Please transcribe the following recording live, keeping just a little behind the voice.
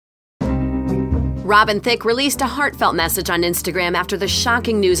Alan Thicke released a heartfelt message on Instagram after the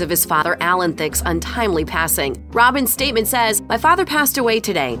shocking news of his father, Alan Thicke's untimely passing. Robin's statement says, "My father passed away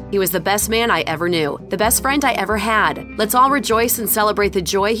today. He was the best man I ever knew, the best friend I ever had. Let's all rejoice and celebrate the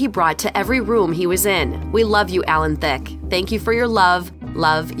joy he brought to every room he was in. We love you, Alan Thicke. Thank you for your love.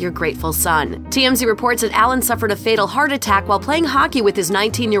 Love, your grateful son." TMZ reports that Alan suffered a fatal heart attack while playing hockey with his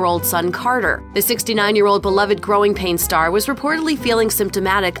 19-year-old son, Carter. The 69-year-old beloved growing pain star was reportedly feeling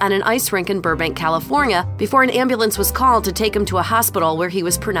symptomatic on an ice rink in Burbank, California, before an ambulance was called to take him to a hospital where he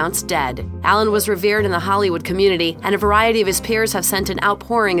was pronounced dead. Alan was revered in the Hollywood community, and a variety of his peers have sent an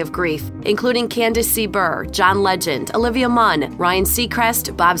outpouring of grief, including Candice C. Burr, John Legend, Olivia Muun, Ryan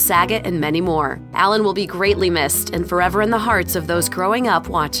Seacrest, Bob Saget, and many more. Alan will be greatly missed and forever in the hearts of those growing up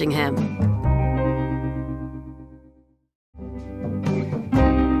watching him.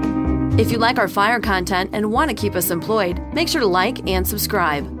 If you like our Fire content and want to keep us employed, make sure to like and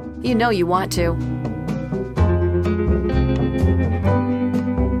subscribe. You know you want to.